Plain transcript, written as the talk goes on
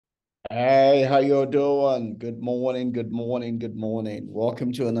Hey, how you doing? Good morning, good morning, good morning.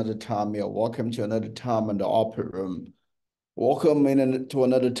 Welcome to another time here. Welcome to another time in the upper room. Welcome to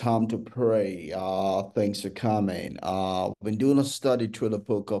another time to pray. Thanks for coming. We've been doing a study through the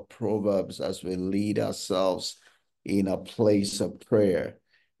book of Proverbs as we lead ourselves in a place of prayer.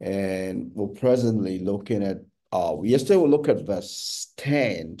 And we're presently looking at yesterday we look at verse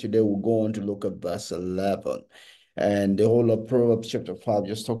 10. Today we're going to look at verse 11. And the whole of Proverbs chapter 5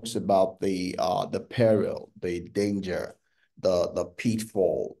 just talks about the peril, the danger, the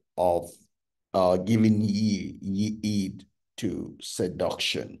pitfall of giving ye heed to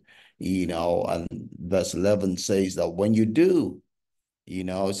seduction, and verse 11 says that when you do,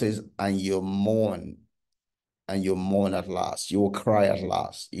 it says, and you mourn at last, you will cry at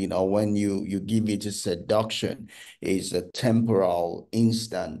last. When you give it to seduction, it's a temporal,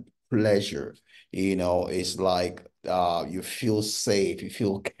 instant pleasure. It's like you feel safe, you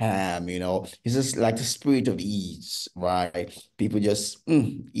feel calm, it's just like the spirit of ease, right? People just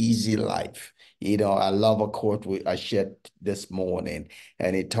easy life. I love a quote I shared this morning,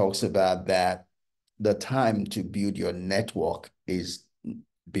 and it talks about that the time to build your network is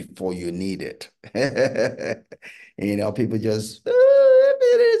before you need it. People just,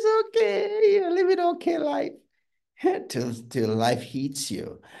 it is okay, living okay life till life hits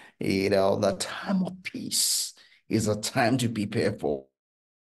you. The time of peace is a time to prepare for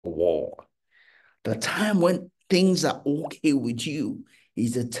war. The time when things are okay with you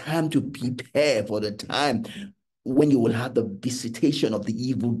is a time to prepare for the time when you will have the visitation of the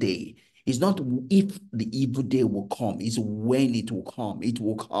evil day. It's not if the evil day will come, it's when it will come. It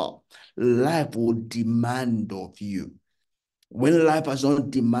will come. Life will demand of you. When life has not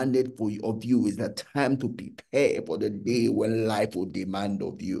demanded of you, is the time to prepare for the day when life will demand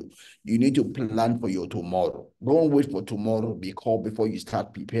of you. You need to plan for your tomorrow. Don't wait for tomorrow to be called before you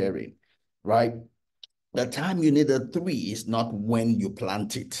start preparing, right? The time you need a tree is not when you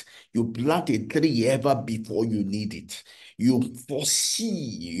plant it. You plant a tree ever before you need it. You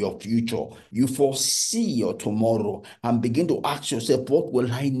foresee your future. You foresee your tomorrow and begin to ask yourself, what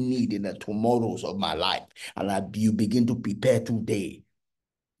will I need in the tomorrows of my life? And you begin to prepare today.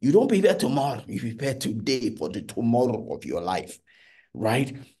 You don't prepare tomorrow. You prepare today for the tomorrow of your life,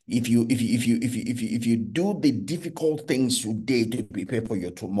 right? If you do the difficult things today to prepare for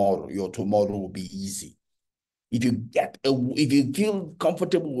your tomorrow will be easy. If you feel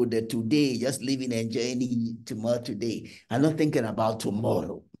comfortable with it today, just living enjoying tomorrow today, and not thinking about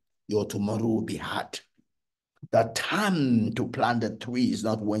tomorrow, your tomorrow will be hard. The time to plant the tree is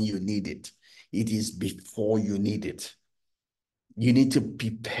not when you need it. It is before you need it. You need to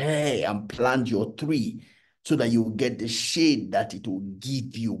prepare and plant your tree so that you get the shade that it will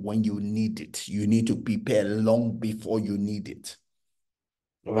give you when you need it. You need to prepare long before you need it.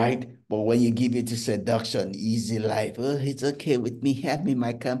 Right? But when you give it to seduction, easy life, oh, it's okay with me, have me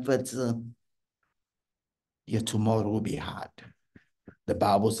my comfort zone, your tomorrow will be hard. The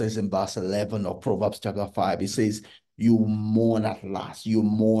Bible says in verse 11 of Proverbs chapter 5, it says, you mourn at last, you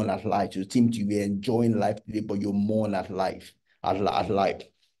mourn at life. You seem to be enjoying life today, but you mourn at life, at life.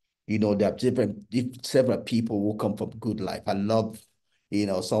 There are several people who come from good life. I love, a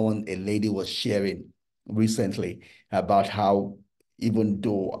lady was sharing recently about how even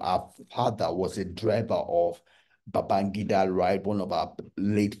though our father was a driver of Babangida, right, one of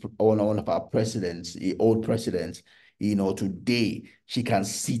our presidents, the old presidents, today she can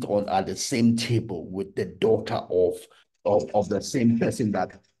sit on at the same table with the daughter of the same person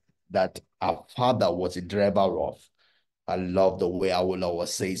that our father was a driver of. I love the way Awolowo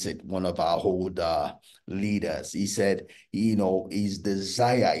says it, one of our old leaders. He said, his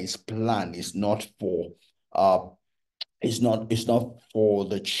desire, his plan is not for it's not for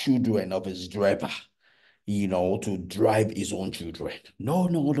the children of his driver, to drive his own children. No,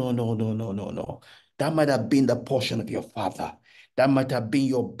 no, no, no, no, no, no, no. That might have been the portion of your father. That might have been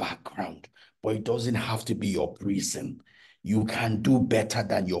your background, but it doesn't have to be your prison. You can do better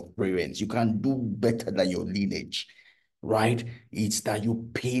than your parents. You can do better than your lineage, right? It's that you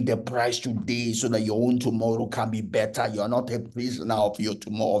pay the price today so that your own tomorrow can be better. You're not a prisoner of your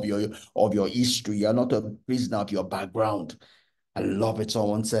tomorrow, of your history. You're not a prisoner of your background. I love it.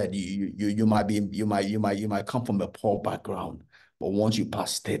 Someone said you might come from a poor background, but once you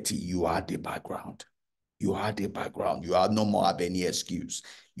pass 30, you are the background. You are the background. You are no more have any excuse.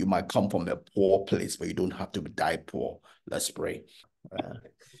 You might come from a poor place, but you don't have to die poor. Let's pray. Uh,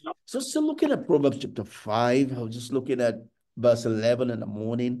 so still looking at Proverbs chapter 5, I was just looking at verse 11 in the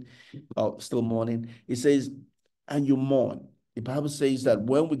morning, still morning. It says, and you mourn. The Bible says that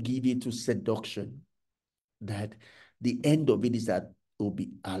when we give in to seduction, that the end of it is that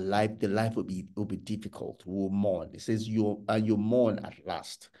our life, the life will be difficult. We'll mourn. It says you mourn at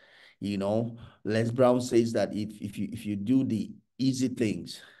last. You know, Les Brown says that if you do the easy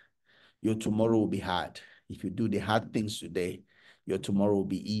things, your tomorrow will be hard. If you do the hard things today, your tomorrow will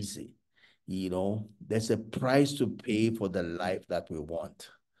be easy. You know, there's a price to pay for the life that we want.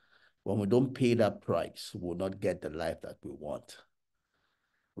 When we don't pay that price, we'll not get the life that we want.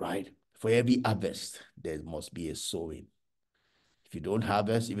 Right? For every harvest, there must be a sowing. If you don't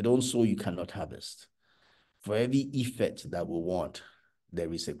harvest, if you don't sow, you cannot harvest. For every effect that we want,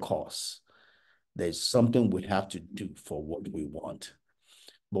 there is a cost. There's something we have to do for what we want.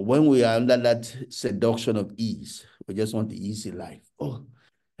 But when we are under that seduction of ease, we just want the easy life. Oh,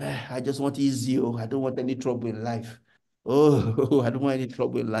 I just want easy. Oh, I don't want any trouble in life. Oh, I don't want any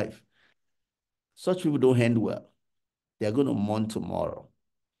trouble in life. Such people don't end well. They're going to mourn tomorrow.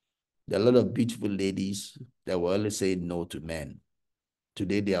 There are a lot of beautiful ladies that will only say no to men.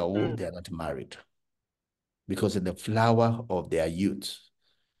 Today they are old, they are not married. Because in the flower of their youth,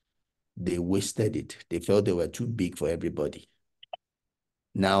 they wasted it. They felt they were too big for everybody.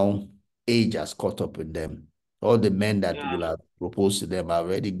 Now, age has caught up with them. All the men that will have proposed to them are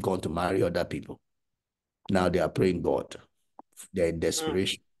already gone to marry other people. Now they are praying God. They're in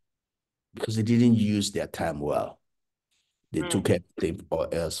desperation because they didn't use their time well. They took everything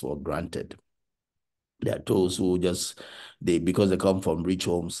or else for granted. There are those who because they come from rich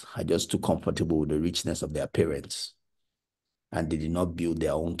homes, are just too comfortable with the richness of their parents. And they did not build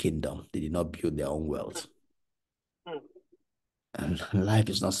their own kingdom. They did not build their own wealth. And life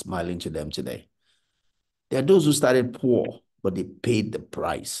is not smiling to them today. There are those who started poor, but they paid the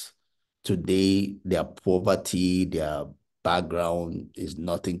price. Today, their poverty, their background is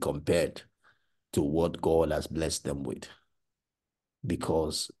nothing compared to what God has blessed them with.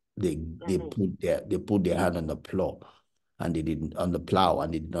 Because they put their hand on the plow and they didn't on the plow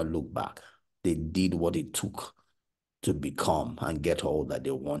and they did not look back. They did what it took to become and get all that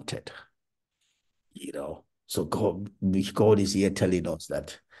they wanted. You know, so God is here telling us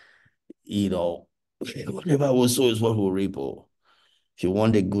that, you know, whatever we sow is what we'll reap. If you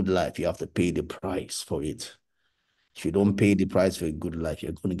want a good life, you have to pay the price for it. If you don't pay the price for a good life,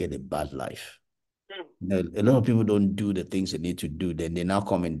 you're going to get a bad life. You know, a lot of people don't do the things they need to do. Then they now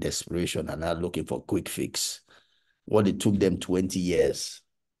come in desperation and are looking for a quick fix. What it took them 20 years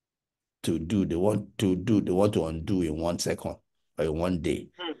to do, they want to undo in 1 second or in 1 day.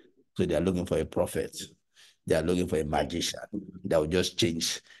 So they're looking for a prophet. They are looking for a magician that will just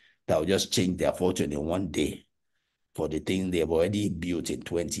change their fortune in 1 day for the thing they've already built in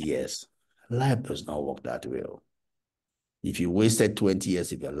 20 years. Life does not work that way. If you wasted 20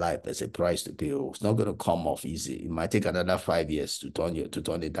 years of your life, there's a price to pay. It's not going to come off easy. It might take another 5 years to turn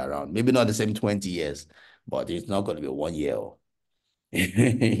it around. Maybe not the same 20 years, but it's not going to be 1 year.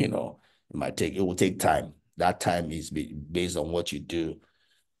 You know, it will take time. That time is based on what you do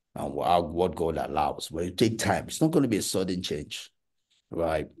and what God allows. But it take time. It's not going to be a sudden change,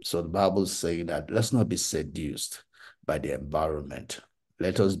 right? So the Bible is saying that let's not be seduced by the environment.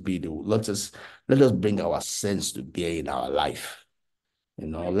 Let us bring our sense to bear in our life. You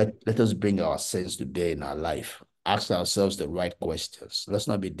know, let us bring our sense to bear in our life. Ask ourselves the right questions. Let's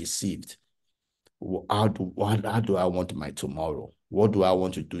not be deceived. How do I want my tomorrow? What do I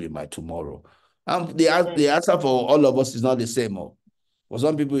want to do in my tomorrow? The answer for all of us is not the same. For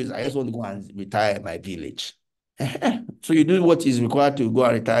some people, I just want to go and retire in my village. So you do what is required to go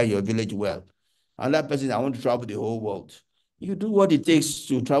and retire your village well. Another person, I want to travel the whole world. You do what it takes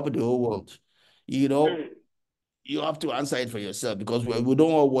to travel the whole world. You know, you have to answer it for yourself because we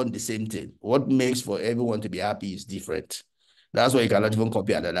don't all want the same thing. What makes for everyone to be happy is different. That's why you cannot even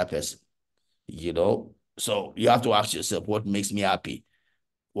copy another person. You know, so you have to ask yourself, what makes me happy?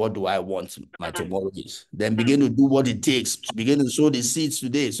 What do I want my tomorrow is? Then begin to do what it takes. Begin to sow the seeds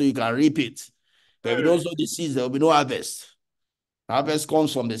today so you can reap it. But if you don't sow the seeds, there will be no harvest. Harvest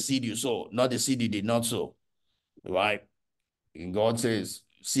comes from the seed you sow, not the seed you did not sow. Right? And God says,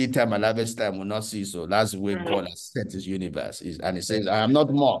 seed time and harvest time will not cease. So that's the way God has set his universe. And he says, I am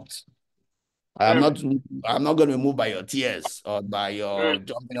not mocked. I'm not going to be moved by your tears or by your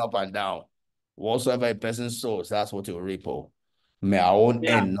jumping up and down. Whatsoever a person sows, that's what he'll reap. May our own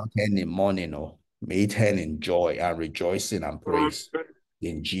end not end in mourning, may it end in joy and rejoicing and praise.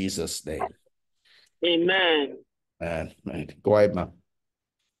 In Jesus' name. Amen. Go ahead, man.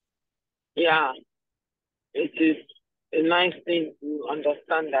 Yeah, it is a nice thing to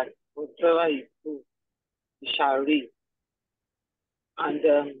understand that whatever you do, you shall reap. And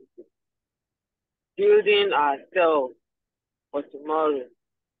building ourselves for tomorrow,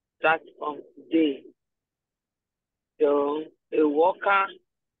 that's from today. So a worker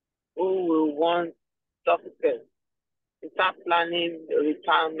who will want success. You start planning the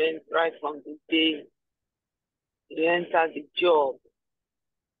retirement right from the day you enter the job.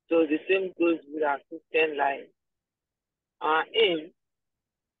 So the same goes with our Christian life. Our aim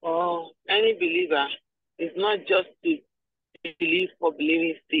for any believer is not just to believe for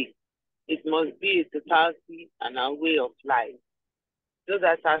believing sake. It must be a totality and a way of life. So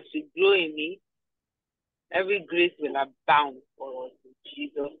that as we grow in it, every grace will abound for us in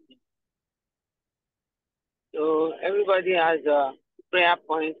Jesus' name. So everybody has a prayer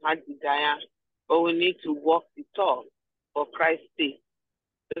point, heart desire, but we need to walk the talk for Christ's sake.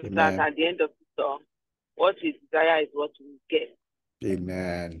 So that Amen. at the end of the talk, what we desire is what we get.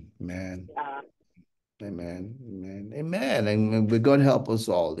 Amen. Amen. Uh, Amen. Amen. Amen. And may God help us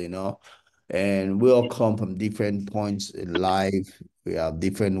all, And we all come from different points in life. We have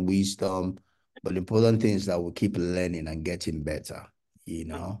different wisdom. But the important thing is that we keep learning and getting better,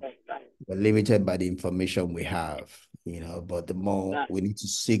 We're limited by the information we have, but the more we need to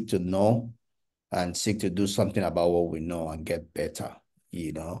seek to know and seek to do something about what we know and get better,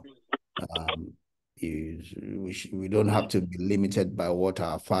 Um, we don't have to be limited by what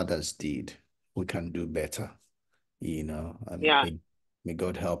our fathers did. We can do better, and yeah. may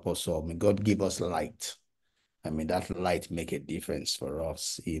God help us all. May God give us light. I mean, that light make a difference for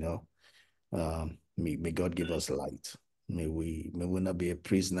us, may God give us light. May we not be a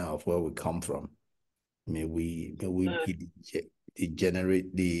prisoner of where we come from. May we be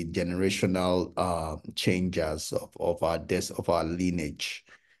the generational changers of our lineage.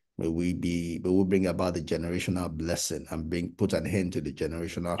 May we bring about the generational blessing and put an end to the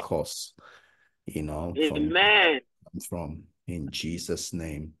generational curse, Amen. from in Jesus'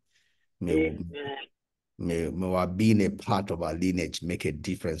 name. May, Amen. may our being a part of our lineage make a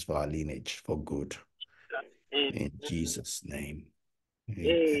difference for our lineage for good. Amen. In Jesus' name.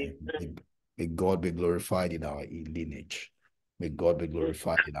 Amen. Amen. May God be glorified in our lineage. May God be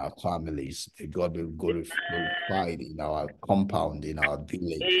glorified in our families. May God be glorified in our compound, in our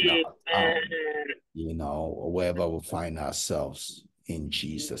village, in our town, Amen. wherever we find ourselves. In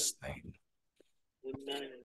Jesus' name. Amen.